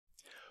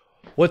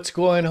What's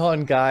going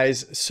on,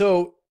 guys?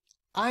 So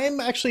I'm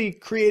actually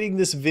creating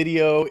this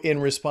video in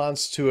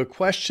response to a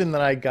question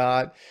that I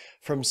got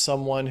from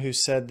someone who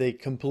said they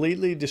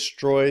completely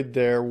destroyed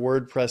their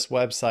WordPress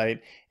website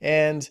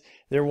and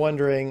they're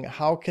wondering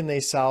how can they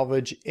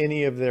salvage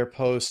any of their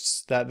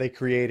posts that they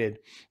created.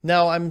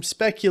 Now, I'm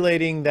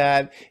speculating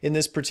that in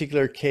this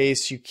particular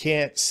case, you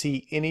can't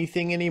see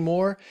anything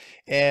anymore,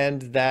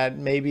 and that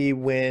maybe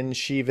when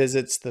she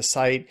visits the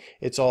site,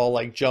 it's all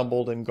like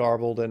jumbled and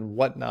garbled and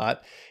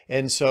whatnot.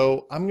 And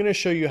so I'm going to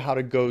show you how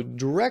to go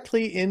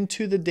directly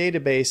into the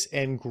database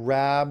and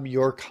grab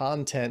your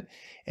content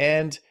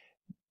and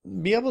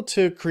be able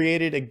to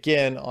create it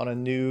again on a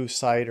new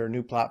site or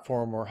new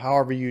platform or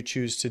however you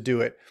choose to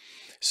do it.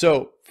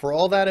 So for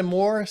all that and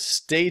more,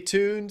 stay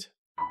tuned.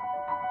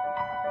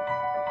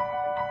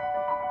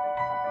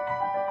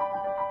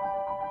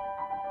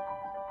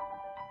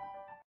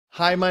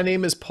 Hi, my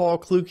name is Paul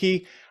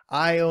Kluke.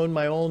 I own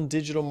my own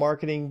digital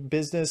marketing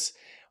business,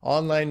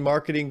 Online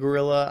Marketing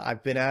Gorilla.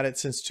 I've been at it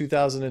since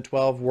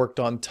 2012, worked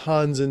on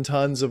tons and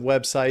tons of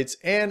websites,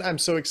 and I'm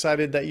so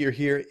excited that you're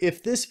here.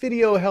 If this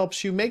video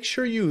helps you, make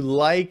sure you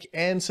like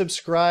and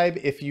subscribe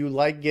if you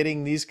like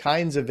getting these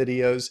kinds of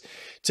videos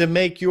to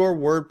make your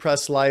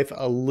WordPress life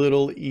a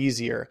little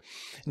easier.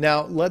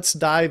 Now, let's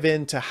dive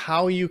into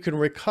how you can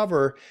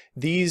recover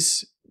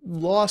these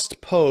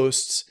lost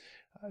posts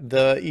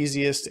the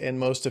easiest and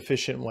most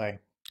efficient way.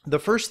 The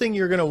first thing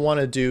you're going to want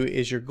to do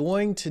is you're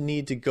going to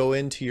need to go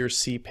into your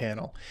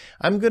cPanel.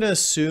 I'm going to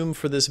assume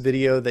for this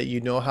video that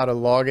you know how to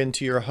log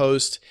into your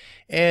host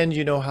and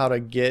you know how to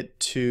get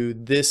to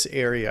this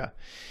area.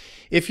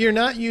 If you're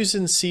not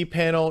using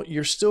cPanel,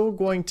 you're still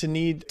going to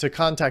need to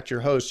contact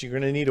your host. You're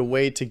going to need a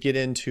way to get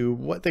into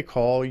what they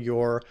call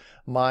your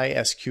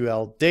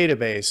MySQL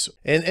database.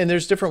 And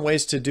there's different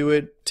ways to do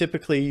it.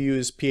 Typically you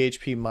use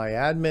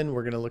phpMyAdmin.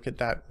 We're going to look at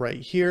that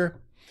right here.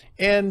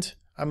 And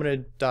I'm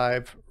going to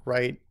dive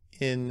right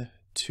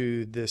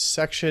into this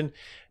section.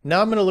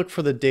 Now I'm going to look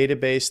for the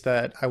database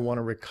that I want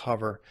to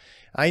recover.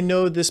 I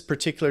know this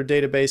particular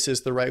database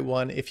is the right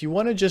one. If you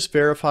want to just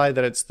verify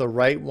that it's the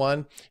right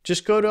one,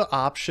 just go to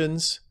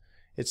Options.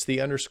 It's the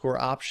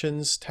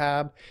 _Options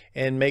tab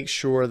and make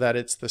sure that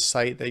it's the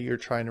site that you're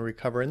trying to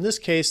recover. In this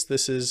case,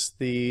 this is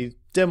the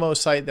demo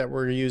site that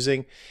we're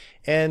using.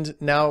 And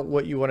now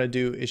what you want to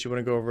do is you want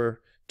to go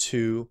over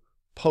to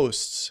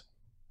Posts.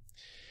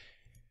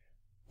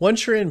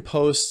 Once you're in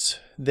Posts,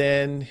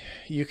 then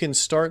you can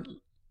start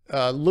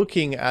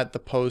looking at the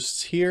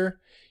posts here.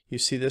 You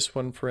see this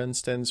one, for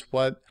instance,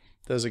 what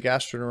does a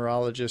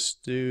gastroenterologist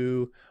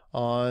do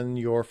on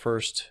your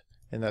first,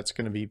 and that's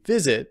going to be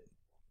visit.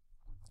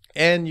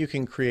 And you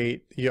can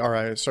create, you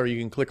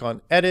can click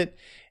on edit,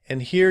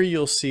 and here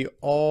you'll see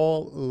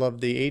all of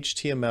the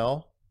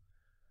HTML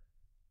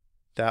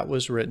that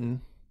was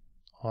written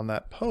on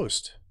that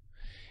post.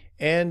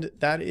 And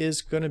that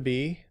is going to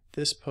be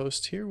this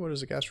post here. What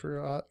does a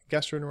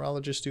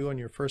gastroenterologist do on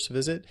your first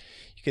visit?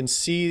 You can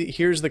see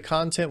here's the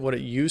content, what it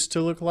used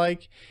to look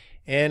like.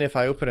 And if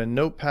I open a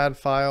notepad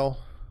file,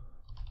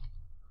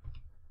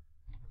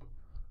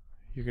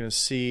 you're going to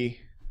see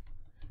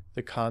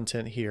the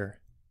content here.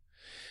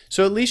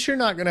 So at least you're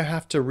not going to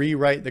have to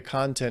rewrite the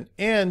content.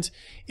 And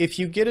if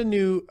you get a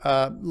new,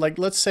 like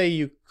let's say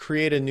you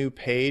create a new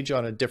page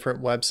on a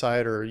different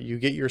website or you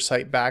get your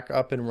site back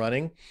up and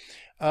running,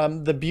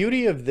 the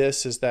beauty of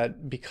this is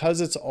that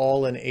because it's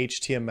all in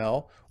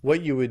HTML,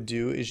 what you would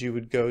do is you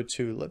would go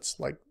to, let's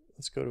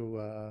go to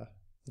the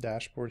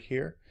dashboard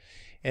here.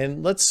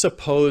 And let's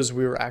suppose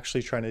we were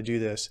actually trying to do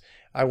this.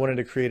 I wanted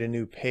to create a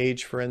new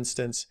page, for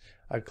instance.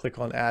 I'd click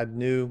on Add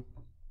New.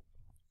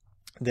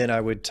 Then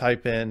I would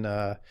type in,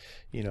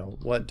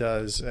 what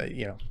does,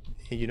 the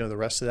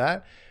rest of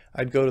that.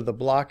 I'd go to the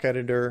block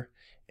editor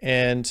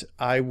and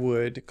I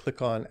would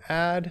click on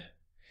Add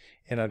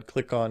and I'd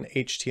click on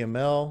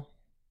HTML.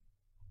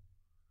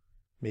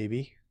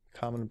 Maybe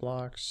common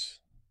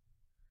blocks.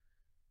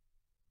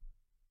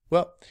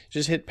 Well,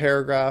 just hit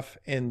paragraph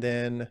and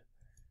then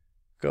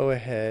go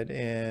ahead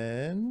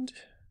and,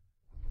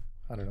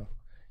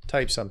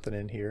 type something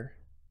in here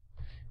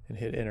and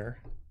hit enter.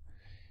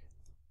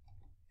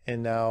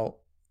 And now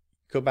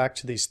go back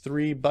to these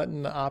three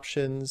button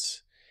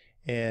options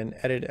and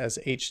edit as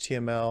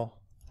HTML.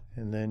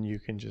 And then you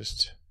can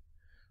just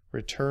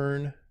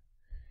return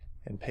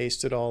and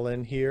paste it all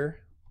in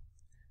here.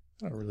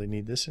 I don't really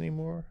need this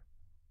anymore.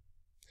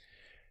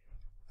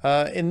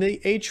 And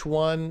the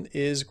H1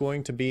 is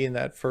going to be in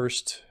that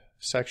first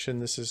section.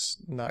 This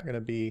is not going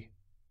to be,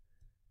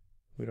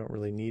 we don't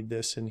really need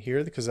this in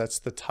here because that's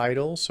the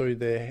title. So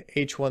the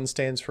H1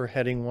 stands for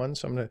heading 1.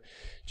 So I'm going to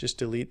just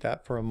delete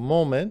that for a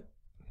moment.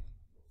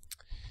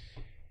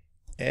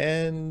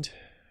 And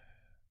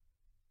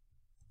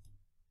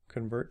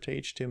convert to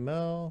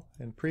HTML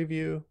and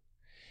preview.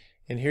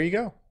 And here you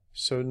go.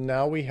 So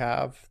now we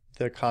have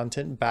the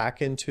content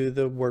back into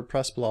the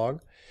WordPress blog.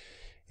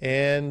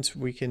 And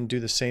we can do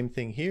the same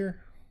thing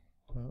here.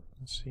 Well,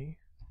 let's see.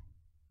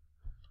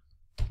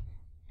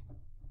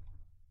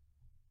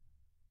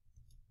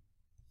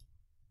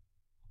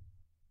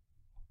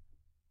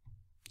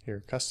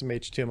 Here, custom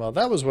HTML.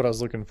 That was what I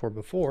was looking for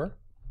before.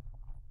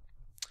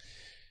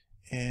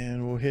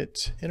 And we'll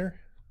hit enter.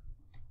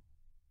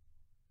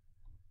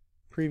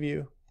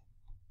 Preview.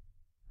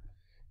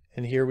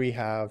 And here we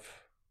have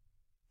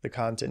the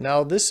content.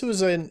 Now this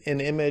was an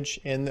image,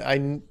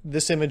 and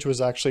this image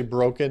was actually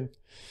broken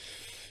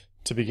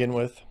to begin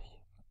with.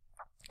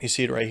 You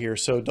see it right here,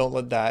 so don't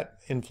let that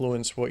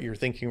influence what you're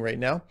thinking right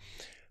now.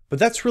 But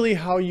that's really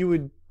how you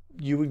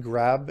would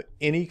grab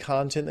any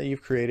content that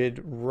you've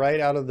created right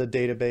out of the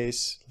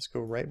database. Let's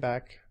go right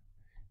back,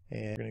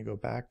 and we're going to go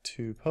back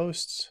to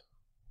posts.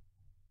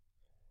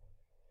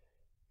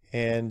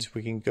 And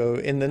we can go,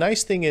 and the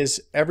nice thing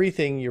is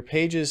everything, your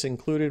pages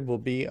included, will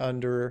be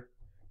under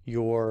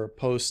your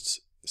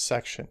posts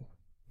section.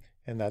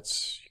 And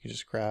that's, you can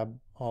just grab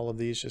all of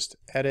these, just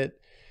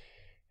edit,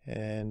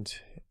 and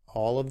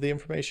all of the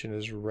information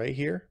is right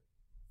here.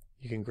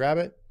 You can grab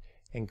it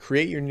and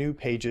create your new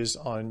pages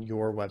on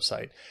your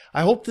website.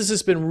 I hope this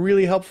has been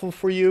really helpful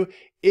for you.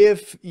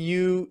 If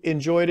you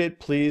enjoyed it,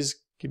 please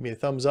give me a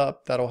thumbs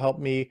up. That'll help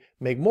me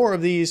make more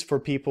of these for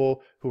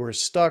people who are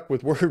stuck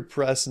with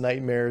WordPress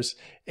nightmares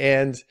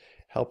and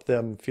help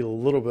them feel a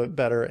little bit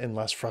better and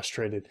less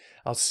frustrated.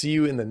 I'll see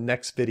you in the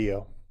next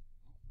video.